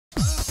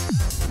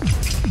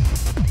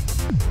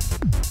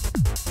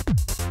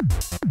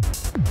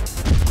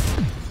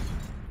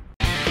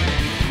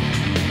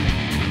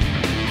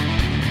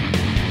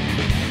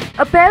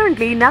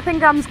Apparently, nothing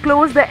comes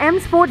close the M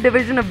Sport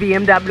division of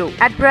BMW.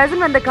 At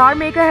present, when the car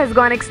maker has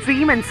gone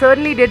extreme and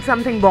certainly did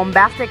something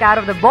bombastic out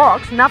of the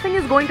box, nothing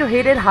is going to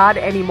hit it hard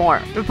anymore.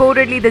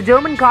 Reportedly, the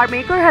German car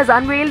maker has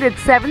unveiled its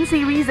 7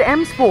 Series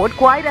M Sport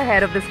quite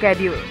ahead of the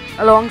schedule.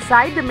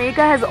 Alongside, the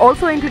maker has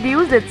also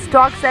introduced its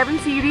stock 7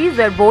 Series,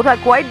 where both are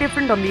quite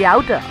different on the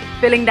outer.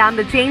 Filling down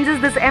the changes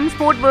this M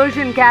Sport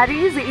version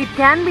carries, it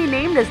can be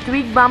named as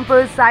tweaked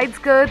bumpers, side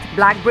skirts,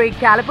 black brake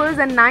calipers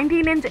and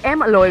 19-inch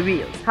M alloy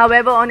wheels.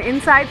 However, on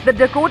inside, the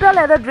Dakota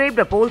leather draped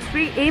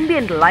upholstery,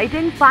 ambient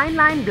lighting,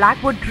 Fineline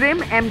blackwood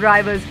trim, M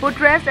driver's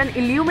footrest and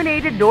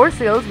illuminated door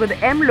sills with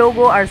M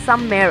logo are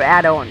some mere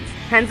add-ons.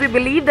 Hence, we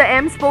believe the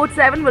M Sport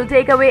 7 will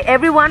take away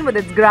everyone with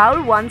its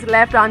growl once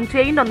left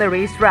unchained on the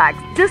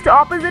racetracks, just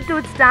opposite to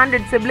its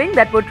standard sibling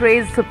that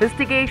portrays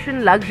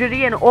sophistication,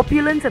 luxury and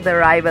opulence at the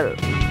rival.